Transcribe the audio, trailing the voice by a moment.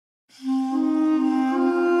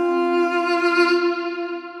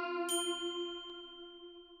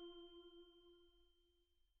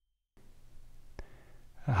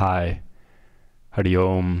Hi, Hatha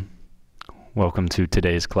Om. Welcome to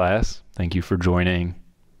today's class. Thank you for joining.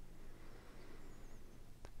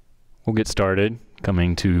 We'll get started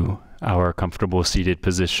coming to our comfortable seated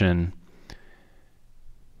position.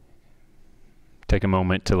 Take a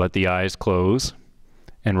moment to let the eyes close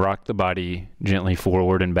and rock the body gently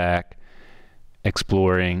forward and back,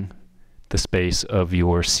 exploring the space of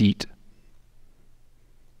your seat.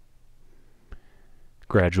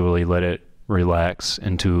 Gradually let it relax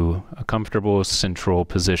into a comfortable central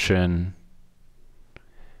position.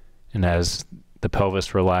 And as the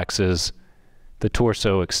pelvis relaxes, the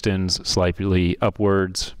torso extends slightly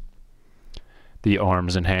upwards. The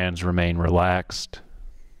arms and hands remain relaxed.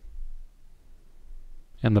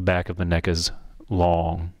 And the back of the neck is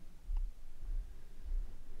long.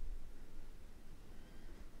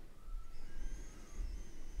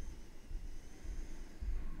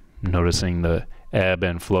 Noticing the ebb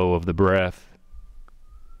and flow of the breath.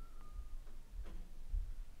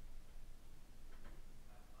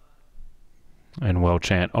 And we'll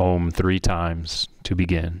chant Om 3 times to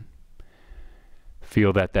begin.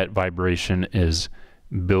 Feel that vibration is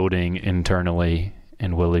building internally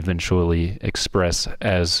and will eventually express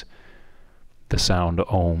as the sound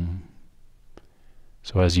Om.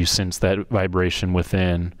 So as you sense that vibration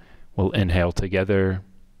within, we'll inhale together.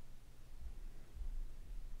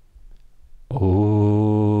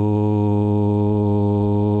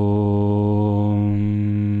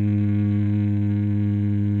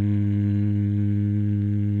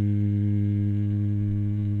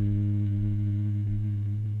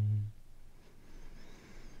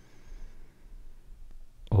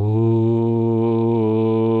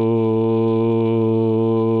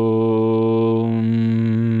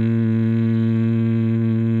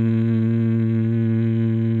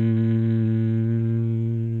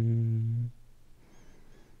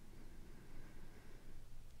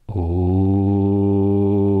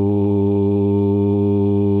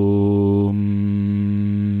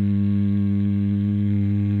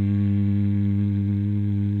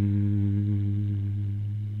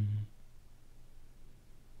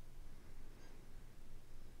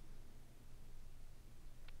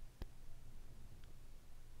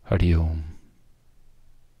 Hatha Om.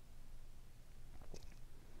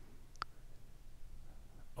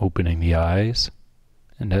 Opening the eyes,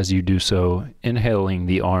 and as you do so, inhaling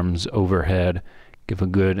the arms overhead, give a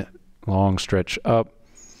good long stretch up.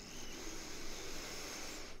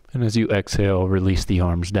 And as you exhale, release the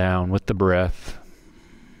arms down with the breath.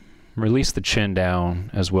 Release the chin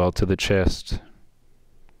down as well to the chest.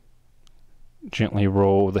 Gently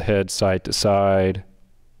roll the head side to side.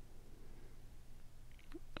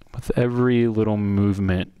 With every little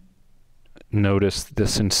movement, notice the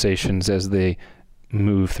sensations as they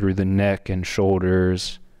move through the neck and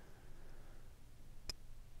shoulders.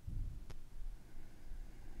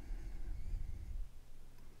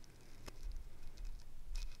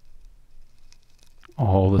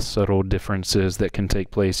 All the subtle differences that can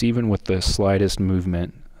take place even with the slightest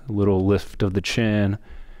movement. A little lift of the chin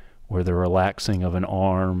or the relaxing of an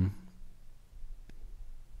arm.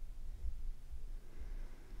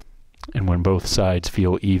 And when both sides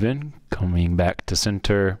feel even, coming back to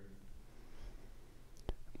center,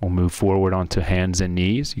 we'll move forward onto hands and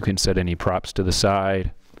knees. You can set any props to the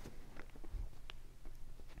side.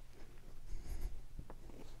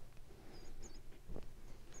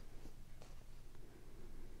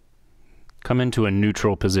 Come into a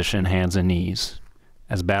neutral position, hands and knees,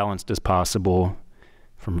 as balanced as possible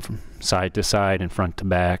from side to side and front to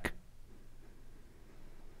back.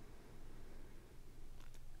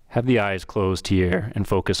 Have the eyes closed here and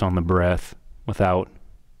focus on the breath without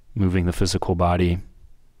moving the physical body.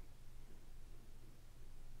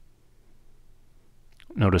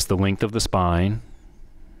 Notice the length of the spine.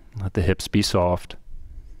 Let the hips be soft.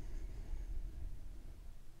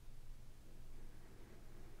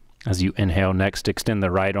 As you inhale next, extend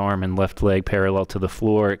the right arm and left leg parallel to the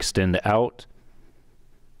floor. Extend out.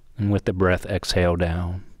 And with the breath, exhale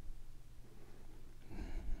down.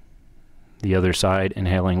 The other side,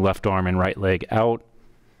 inhaling left arm and right leg out.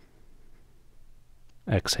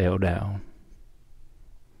 Exhale down.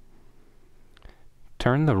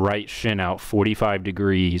 Turn the right shin out 45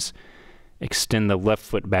 degrees. Extend the left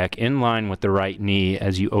foot back in line with the right knee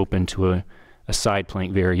as you open to a side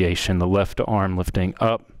plank variation. The left arm lifting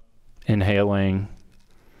up, inhaling.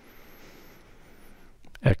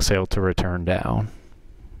 Exhale to return down.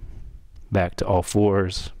 Back to all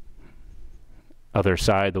fours. Other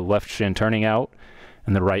side, the left shin turning out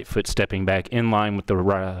and the right foot stepping back in line with the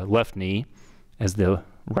left knee as the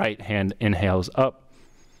right hand inhales up.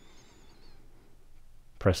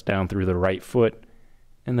 Press down through the right foot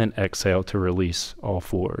And then exhale to release all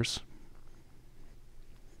fours.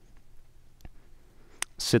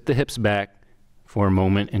 Sit the hips back for a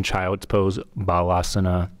moment in child's pose,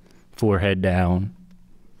 balasana, forehead down.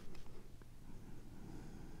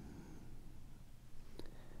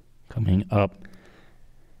 Coming up,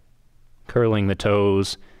 curling the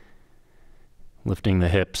toes, lifting the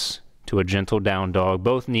hips to a gentle down dog.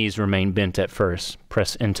 Both knees remain bent at first.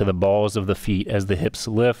 Press into the balls of the feet as the hips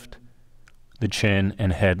lift, the chin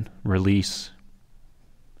and head release.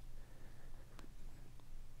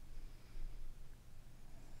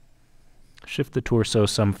 Shift the torso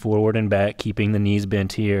some forward and back, keeping the knees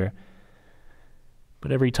bent here.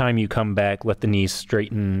 But every time you come back, let the knees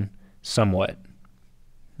straighten somewhat.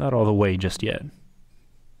 Not all the way just yet.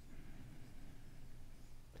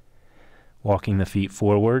 Walking the feet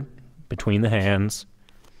forward between the hands.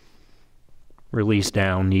 Release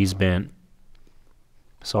down, knees bent.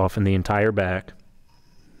 Soften the entire back.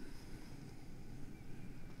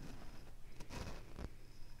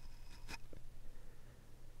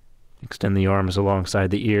 Extend the arms alongside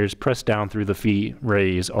the ears. Press down through the feet.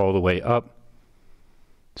 Raise all the way up.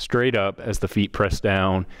 Straight up as the feet press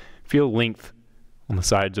down. Feel length on the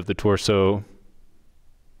sides of the torso.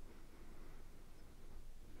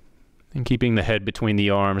 And keeping the head between the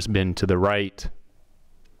arms, bend to the right.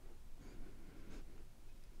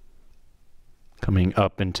 Coming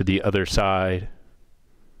up into the other side.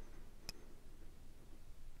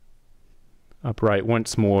 Upright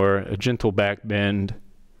once more, a gentle back bend.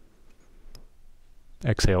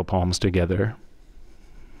 Exhale, palms together.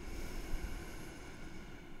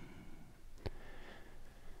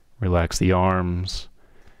 Relax the arms.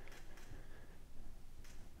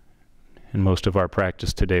 And most of our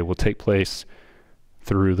practice today will take place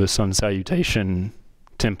through the sun salutation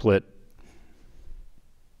template.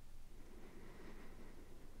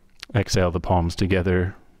 Exhale the palms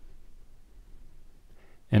together.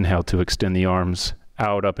 Inhale to extend the arms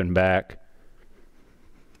out, up and back.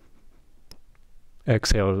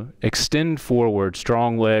 Exhale, extend forward,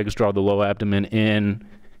 strong legs, draw the low abdomen in,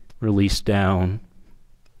 release down.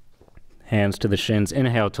 Hands to the shins,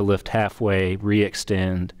 inhale to lift halfway,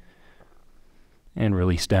 re-extend, and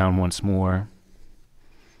release down once more.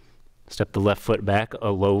 Step the left foot back,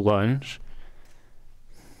 a low lunge.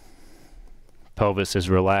 Pelvis is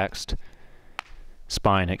relaxed,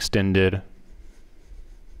 spine extended.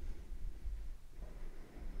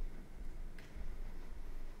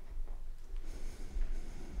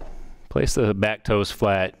 Place the back toes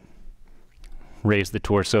flat, raise the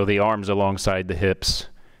torso, the arms alongside the hips,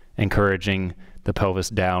 encouraging the pelvis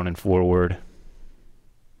down and forward.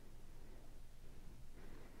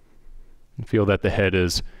 And feel that the head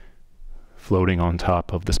is floating on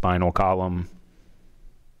top of the spinal column.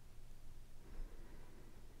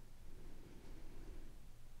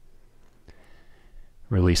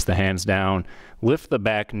 Release the hands down. Lift the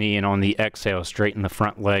back knee, and on the exhale, straighten the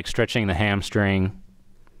front leg, stretching the hamstring.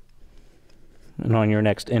 And on your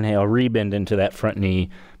next inhale, rebend into that front knee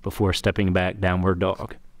before stepping back, downward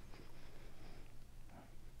dog.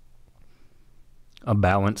 A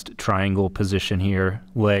balanced triangle position here,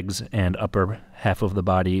 legs and upper half of the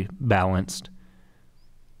body balanced.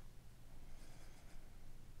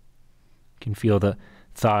 You can feel the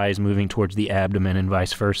thighs moving towards the abdomen and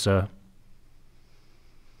vice versa.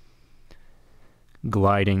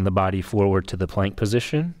 Gliding the body forward to the plank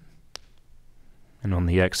position. And on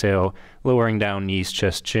the exhale, lowering down knees,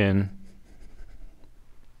 chest, chin.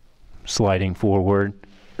 Sliding forward,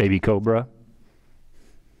 baby cobra.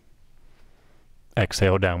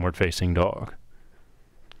 Exhale, downward facing dog.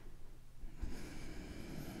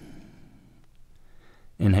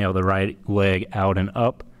 Inhale the right leg out and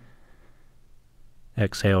up.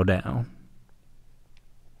 Exhale down.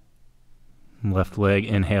 Left leg,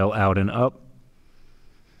 inhale out and up.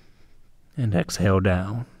 And exhale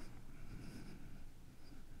down.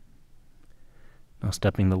 Now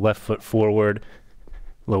stepping the left foot forward,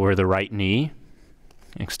 lower the right knee,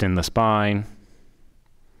 extend the spine.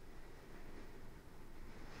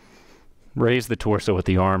 Raise the torso with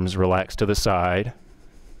the arms relaxed to the side.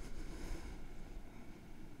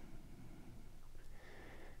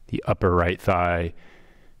 The upper right thigh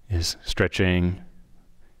is stretching.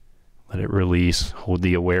 Let it release. Hold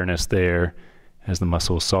the awareness there as the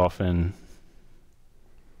muscles soften.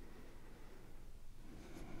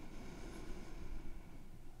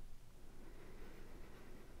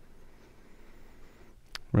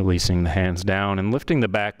 Releasing the hands down and lifting the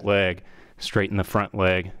back leg, straighten the front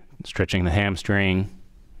leg, stretching the hamstring.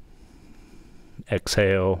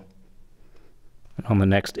 Exhale. And on the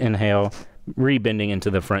next inhale, rebending into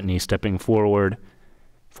the front knee, stepping forward,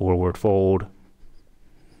 forward fold.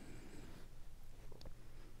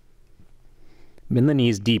 Bend the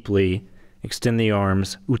knees deeply. Extend the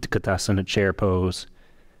arms. Utkatasana, chair pose.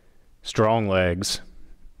 Strong legs.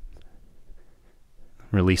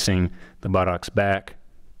 Releasing the buttocks back.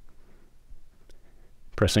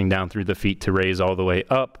 Pressing down through the feet to raise all the way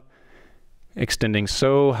up. Extending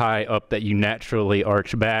so high up that you naturally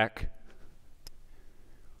arch back.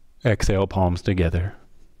 Exhale, palms together.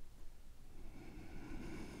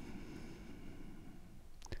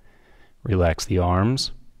 Relax the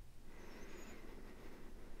arms.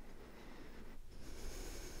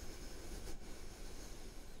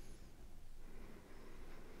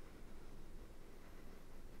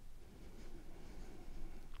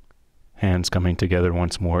 Hands coming together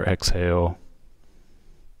once more. Exhale.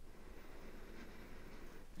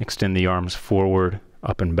 Extend the arms forward,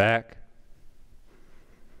 up and back.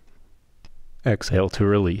 Exhale to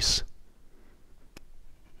release.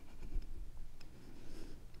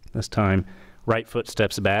 This time, right foot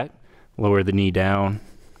steps back. Lower the knee down.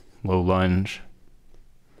 Low lunge.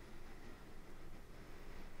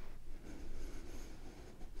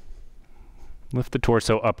 Lift the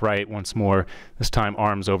torso upright once more. This time,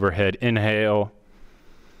 arms overhead. Inhale.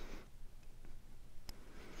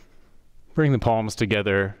 Bring the palms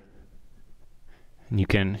together. And you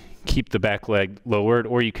can keep the back leg lowered,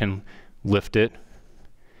 or you can lift it.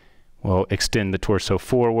 Well, extend the torso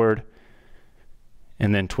forward,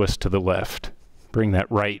 and then twist to the left. Bring that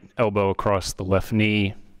right elbow across the left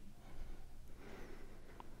knee.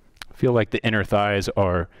 Feel like the inner thighs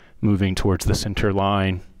are moving towards the center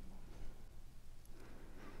line.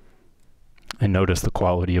 And notice the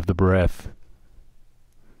quality of the breath.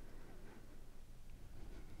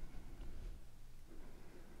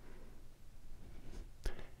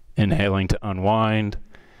 Inhaling to unwind.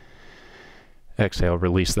 Exhale,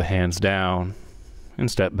 release the hands down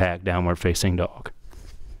and step back, downward facing dog.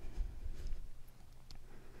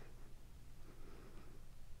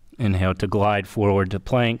 Inhale to glide forward to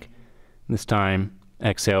plank. This time,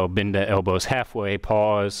 exhale, bend the elbows halfway,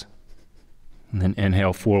 pause. And then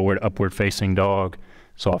inhale forward, upward facing dog.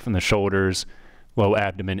 Soften the shoulders, low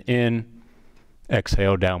abdomen in.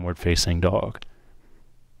 Exhale, downward facing dog.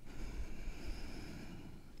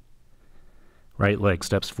 Right leg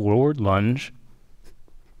steps forward, lunge.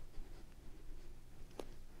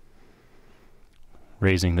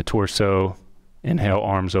 Raising the torso, inhale,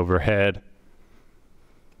 arms overhead.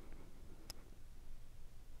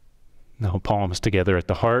 Now palms together at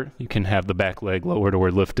the heart. You can have the back leg lowered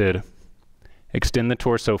or lifted. Extend the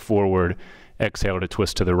torso forward. Exhale to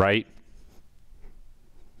twist to the right.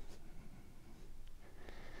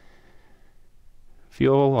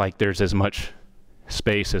 Feel like there's as much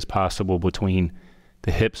space as possible between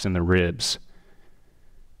the hips and the ribs.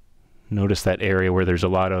 Notice that area where there's a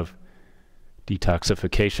lot of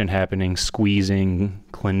detoxification happening, squeezing,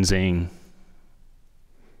 cleansing.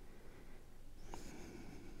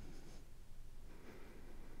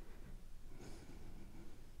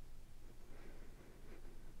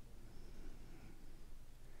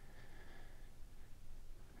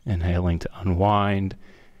 Inhaling to unwind,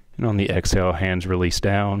 and on the exhale, hands release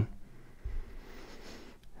down.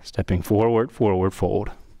 Stepping forward, forward fold.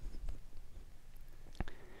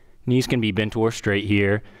 Knees can be bent or straight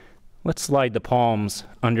here. Let's slide the palms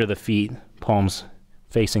under the feet, palms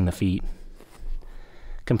facing the feet.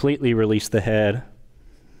 Completely release the head.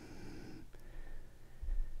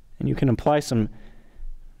 And you can apply some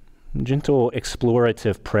gentle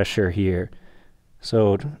explorative pressure here.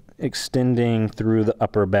 So extending through the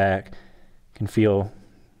upper back. You can feel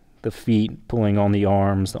the feet pulling on the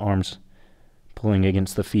arms pulling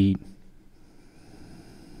against the feet.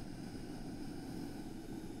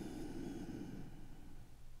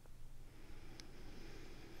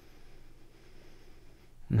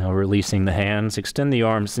 Now releasing the hands, extend the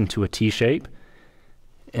arms into a T shape.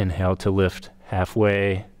 Inhale to lift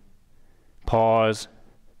halfway. Pause.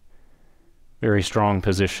 Very strong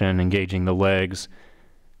position, engaging the legs.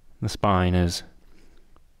 The spine is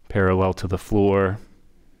parallel to the floor.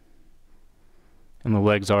 And the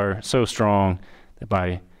legs are so strong that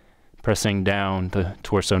by pressing down, the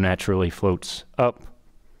torso naturally floats up.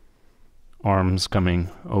 Arms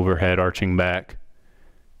coming overhead, arching back.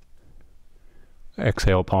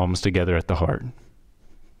 Exhale, palms together at the heart.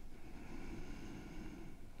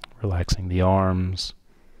 Relaxing the arms.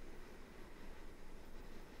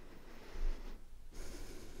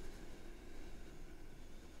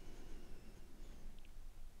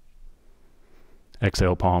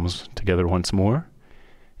 Exhale, palms together once more.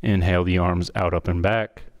 Inhale the arms out, up, and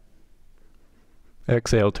back.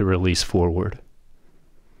 Exhale to release forward.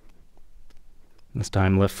 This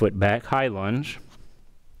time, left foot back, high lunge.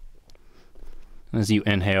 As you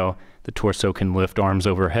inhale, The torso can lift, arms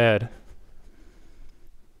overhead.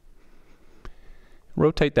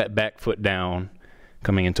 Rotate that back foot down,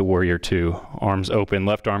 coming into warrior two. Arms open,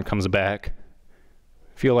 left arm comes back.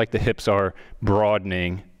 Feel like the hips are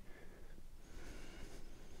broadening.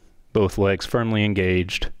 Both legs firmly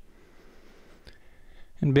engaged.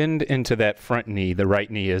 And bend into that front knee, the right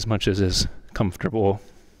knee, as much as is comfortable.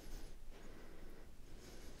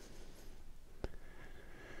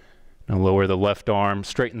 Now lower the left arm,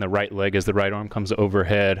 straighten the right leg as the right arm comes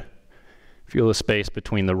overhead. Feel the space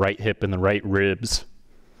between the right hip and the right ribs.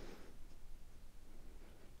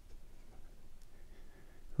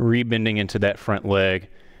 Rebending into that front leg.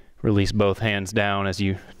 Release both hands down as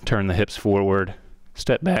you turn the hips forward.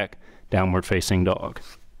 Step back, downward facing dog.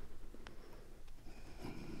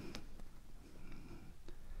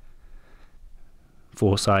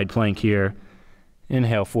 Full side plank here.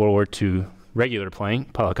 Inhale forward to regular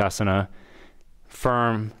plank, Palakasana.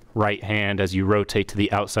 Firm right hand as you rotate to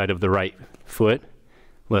the outside of the right foot.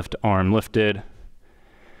 Left arm lifted.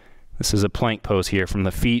 This is a plank pose here. From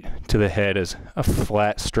the feet to the head is a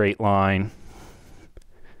flat, straight line.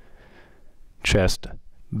 Chest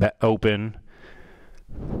open.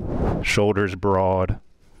 Shoulders broad.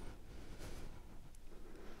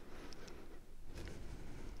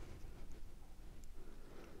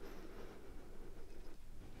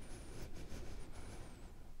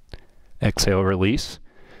 Exhale, release.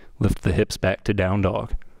 Lift the hips back to down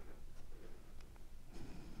dog.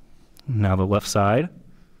 Now the left side.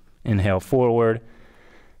 Inhale forward.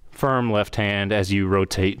 Firm left hand as you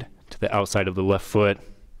rotate to the outside of the left foot.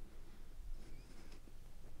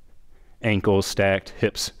 Ankles stacked,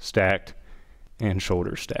 hips stacked, and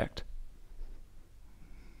shoulders stacked.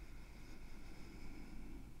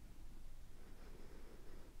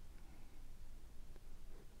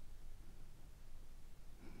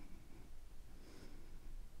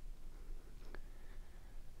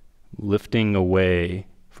 Lifting away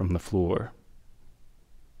from the floor.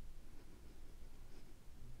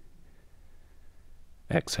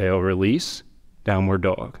 Exhale, release, downward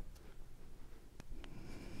dog.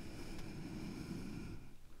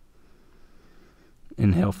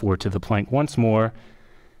 Inhale forward to the plank once more.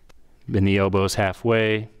 Bend the elbows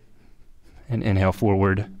halfway. And inhale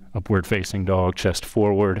forward, upward facing dog, chest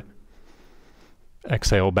forward.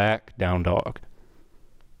 Exhale back, down dog.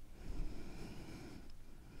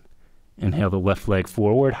 Inhale the left leg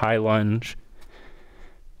forward, high lunge.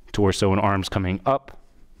 Torso and arms coming up.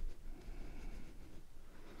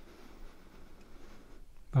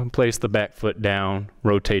 And place the back foot down,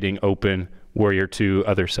 rotating open, warrior two,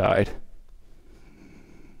 other side.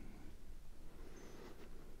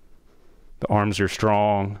 The arms are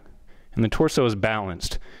strong, and the torso is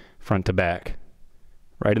balanced, front to back,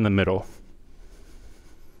 right in the middle.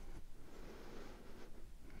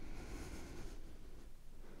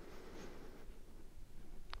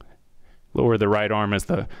 Lower the right arm as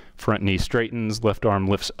the front knee straightens, left arm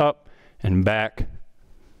lifts up and back.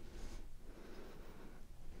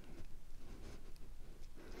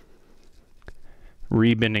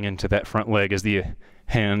 Rebending into that front leg as the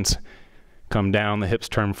hands come down, the hips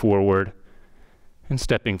turn forward, and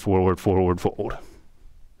stepping forward, forward fold.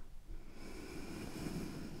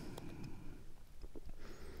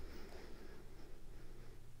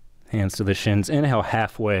 Hands to the shins. Inhale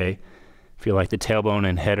halfway. Feel like the tailbone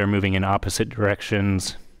and head are moving in opposite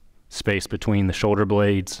directions. Space between the shoulder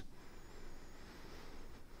blades.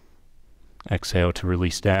 Exhale to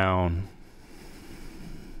release down.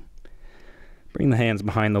 Bring the hands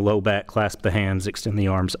behind the low back, clasp the hands, extend the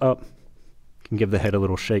arms up. You can give the head a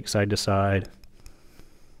little shake side to side.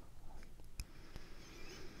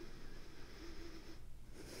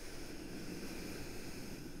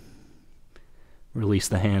 Release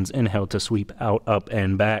the hands, inhale to sweep out, up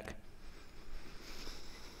and back.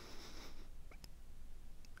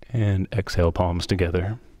 And exhale, palms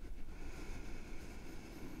together.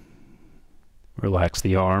 Relax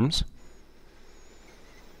the arms.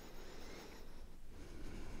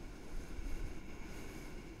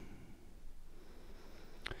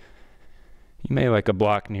 You may like a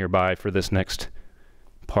block nearby for this next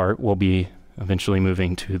part. We'll be eventually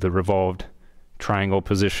moving to the revolved triangle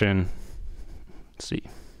position. Let's see.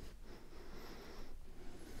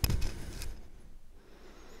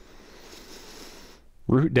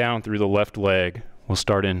 Root down through the left leg. We'll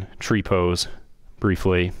start in tree pose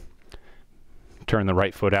briefly. Turn the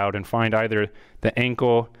right foot out and find either the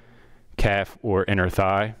ankle, calf, or inner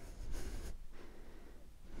thigh.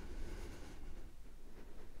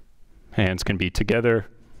 Hands can be together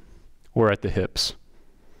or at the hips.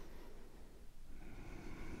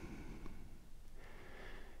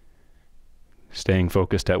 staying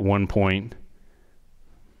focused at one point.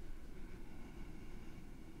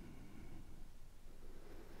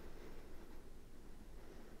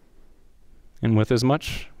 And with as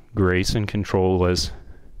much grace and control as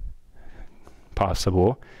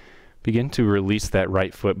possible, begin to release that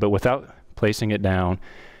right foot, but without placing it down.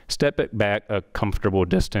 Step it back a comfortable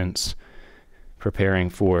distance, preparing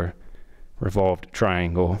for revolved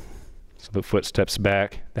triangle. So the foot steps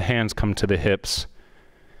back, the hands come to the hips.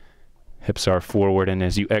 Hips are forward, and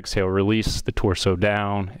as you exhale, release the torso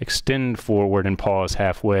down, extend forward and pause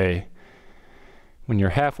halfway. When you're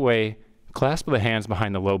halfway, clasp the hands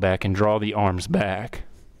behind the low back and draw the arms back.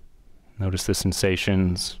 Notice the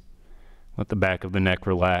sensations. Let the back of the neck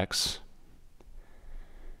relax.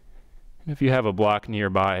 And if you have a block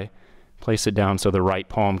nearby, place it down so the right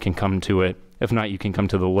palm can come to it. If not, you can come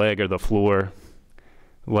to the leg or the floor.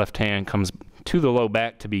 The left hand comes to the low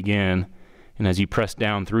back to begin. And as you press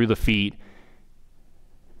down through the feet,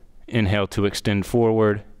 inhale to extend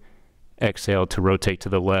forward. Exhale to rotate to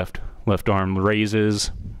the left. Left arm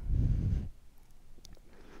raises.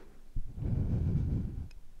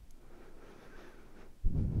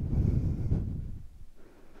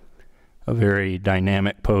 A very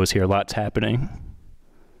dynamic pose here, lots happening.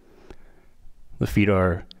 The feet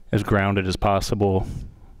are as grounded as possible.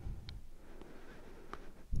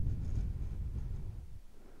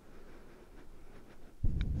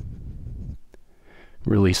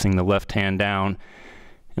 Releasing the left hand down,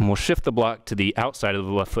 and we'll shift the block to the outside of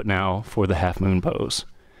the left foot now for the half moon pose.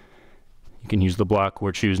 You can use the block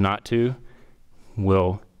or choose not to.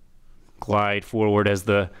 We'll glide forward as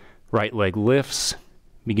the right leg lifts,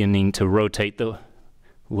 beginning to rotate the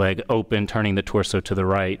leg open, turning the torso to the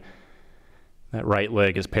right. That right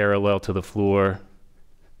leg is parallel to the floor.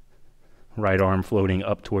 Right arm floating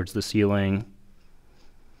up towards the ceiling.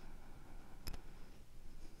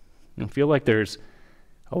 And feel like there's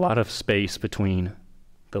a lot of space between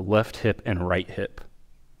the left hip and right hip.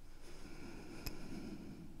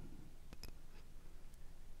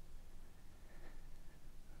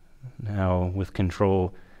 Now, with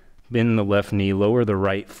control, bend the left knee, lower the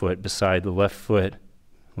right foot beside the left foot.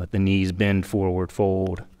 Let the knees bend forward,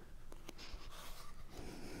 fold.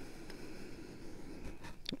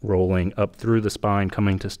 Rolling up through the spine,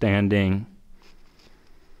 coming to standing.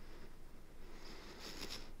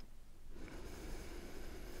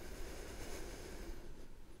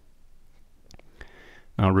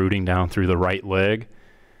 Now rooting down through the right leg,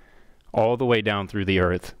 all the way down through the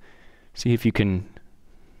earth. See if you can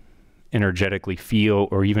energetically feel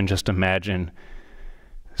or even just imagine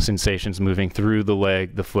sensations moving through the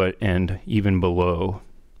leg, the foot, and even below.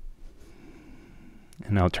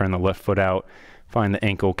 And now turn the left foot out, find the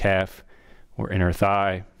ankle, calf, or inner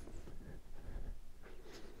thigh.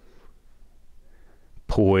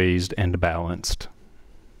 Poised and balanced.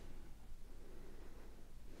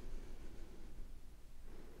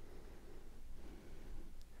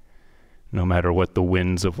 No matter what the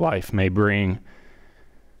winds of life may bring,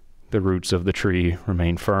 the roots of the tree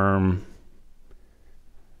remain firm.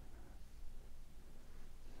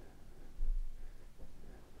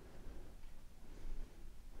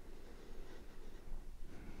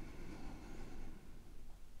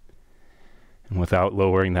 And without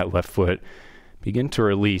lowering that left foot, begin to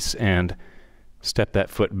release and step that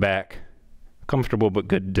foot back, comfortable but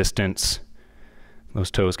good distance. Those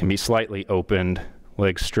toes can be slightly opened,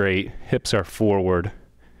 legs straight, hips are forward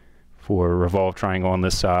for a revolved triangle on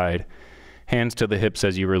this side. Hands to the hips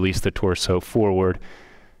as you release the torso forward.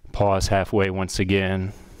 Pause halfway once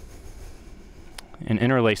again. And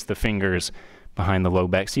interlace the fingers behind the low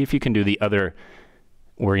back. See if you can do the other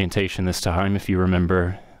orientation this time. If you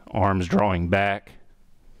remember, arms drawing back.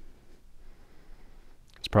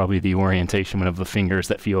 It's probably the orientation of the fingers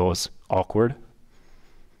that feels awkward.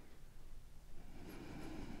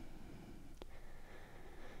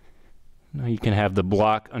 Now you can have the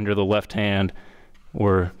block under the left hand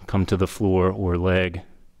or come to the floor or leg.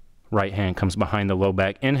 Right hand comes behind the low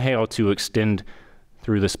back. Inhale to extend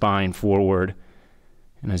through the spine forward.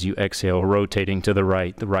 And as you exhale, rotating to the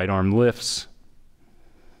right arm lifts.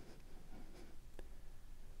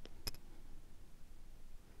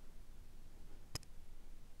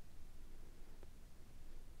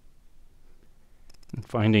 And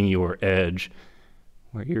finding your edge,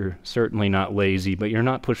 where you're certainly not lazy, but you're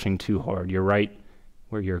not pushing too hard. You're right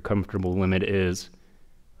where your comfortable limit is,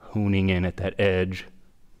 honing in at that edge.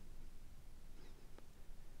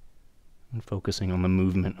 And focusing on the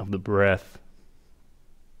movement of the breath.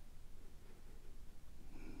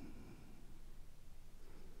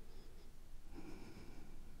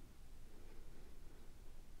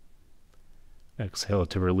 Exhale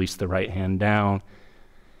to release the right hand down.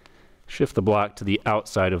 Shift the block to the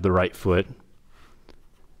outside of the right foot.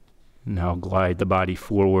 Now glide the body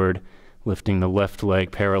forward, lifting the left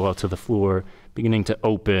leg parallel to the floor, beginning to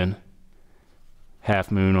open.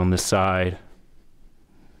 Half moon on this side.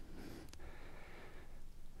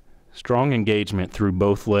 Strong engagement through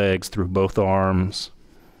both legs, through both arms.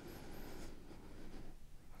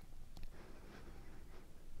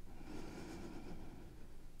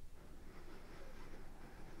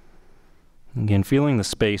 Again, feeling the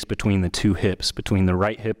space between the two hips, between the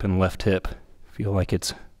right hip and left hip. Feel like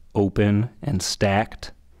it's open and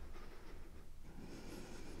stacked.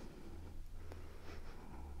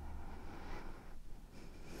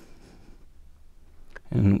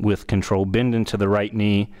 And with control, bend into the right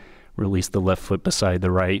knee, release the left foot beside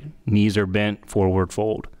the right. Knees are bent, forward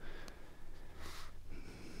fold.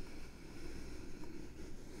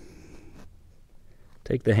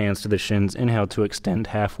 Take the hands to the shins, inhale to extend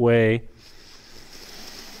halfway.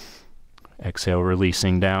 Exhale,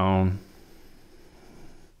 releasing down.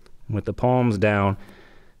 With the palms down,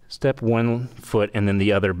 step one foot and then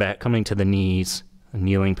the other back, coming to the knees, a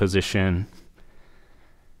kneeling position.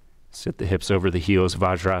 Sit the hips over the heels,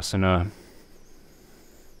 Vajrasana.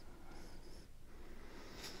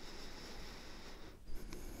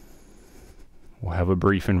 We'll have a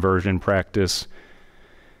brief inversion practice.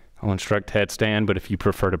 I'll instruct headstand, but if you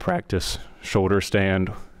prefer to practice shoulder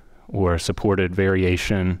stand or supported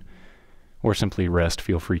variation, or simply rest,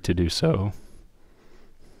 feel free to do so.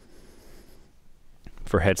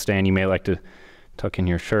 For headstand, you may like to tuck in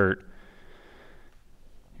your shirt.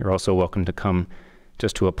 You're also welcome to come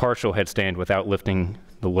just to a partial headstand without lifting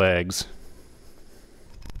the legs.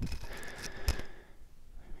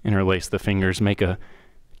 Interlace the fingers, make a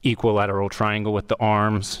equilateral triangle with the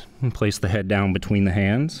arms, and place the head down between the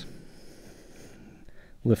hands.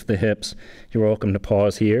 Lift the hips. You're welcome to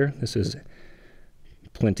pause here. This is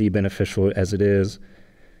plenty beneficial as it is.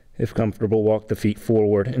 If comfortable, walk the feet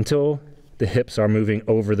forward until the hips are moving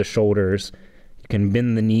over the shoulders. You can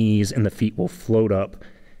bend the knees and the feet will float up.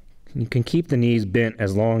 You can keep the knees bent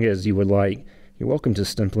as long as you would like. You're welcome to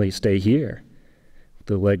simply stay here,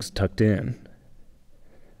 the legs tucked in.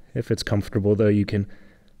 If it's comfortable, though, you can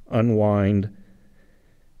unwind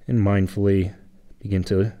and mindfully begin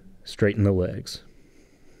to straighten the legs.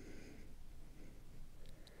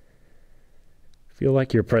 Feel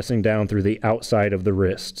like you're pressing down through the outside of the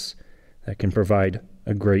wrists. That can provide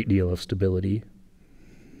a great deal of stability.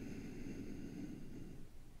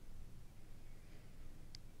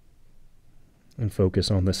 And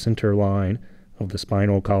focus on the center line of the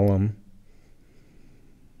spinal column.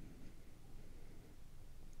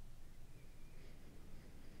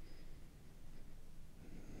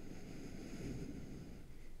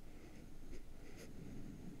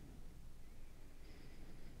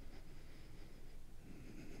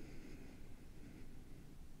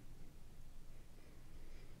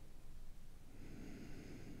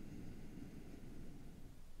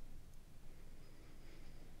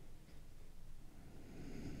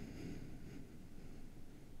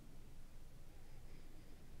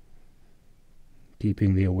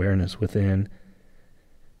 Keeping the awareness within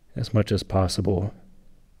as much as possible.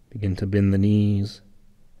 Begin to bend the knees.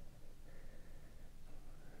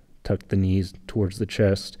 Tuck the knees towards the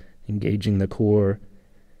chest, engaging the core.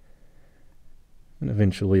 And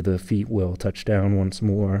eventually the feet will touch down once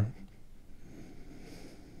more.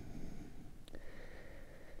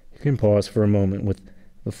 You can pause for a moment with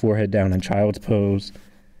the forehead down in child's pose,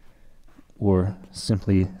 or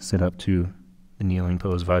simply sit up to the kneeling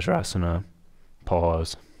pose, Vajrasana.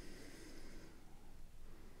 Pause.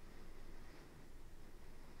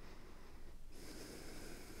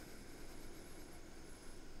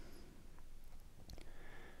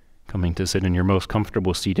 Coming to sit in your most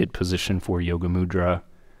comfortable seated position for Yoga Mudra.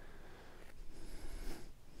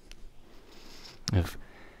 If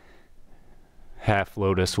half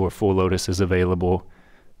lotus or full lotus is available,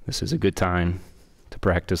 this is a good time to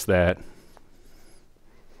practice that.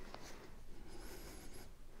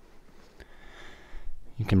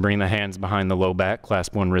 You can bring the hands behind the low back,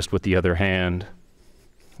 clasp one wrist with the other hand.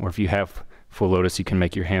 Or if you have full lotus, you can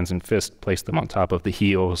make your hands and fists, place them on top of the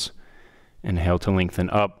heels. Inhale to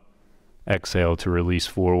lengthen up. Exhale to release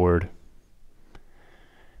forward.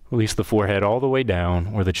 Release the forehead all the way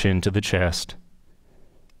down, or the chin to the chest.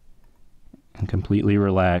 And completely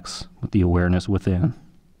relax with the awareness within.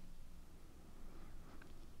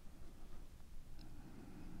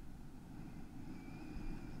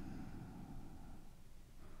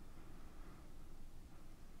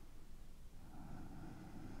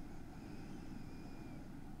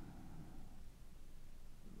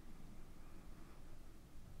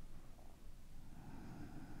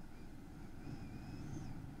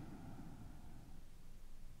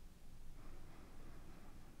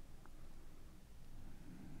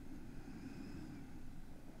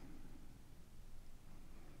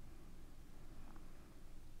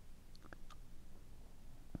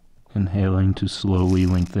 Inhaling to slowly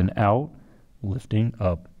lengthen out, lifting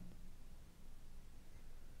up.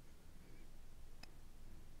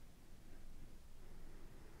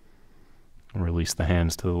 Release the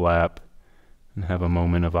hands to the lap and have a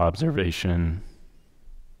moment of observation.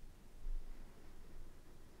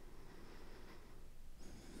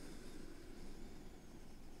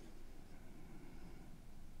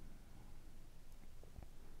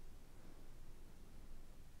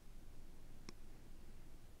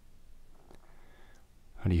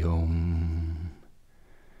 Hari Om.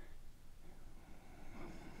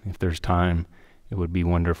 If there's time, it would be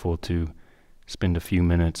wonderful to spend a few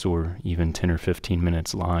minutes or even 10 or 15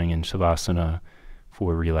 minutes lying in Shavasana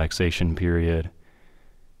for a relaxation period.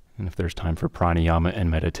 And if there's time for pranayama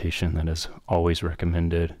and meditation, that is always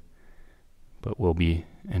recommended. But we'll be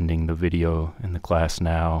ending the video and the class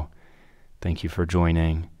now. Thank you for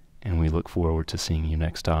joining, and we look forward to seeing you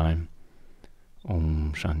next time.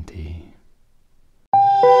 Om Shanti.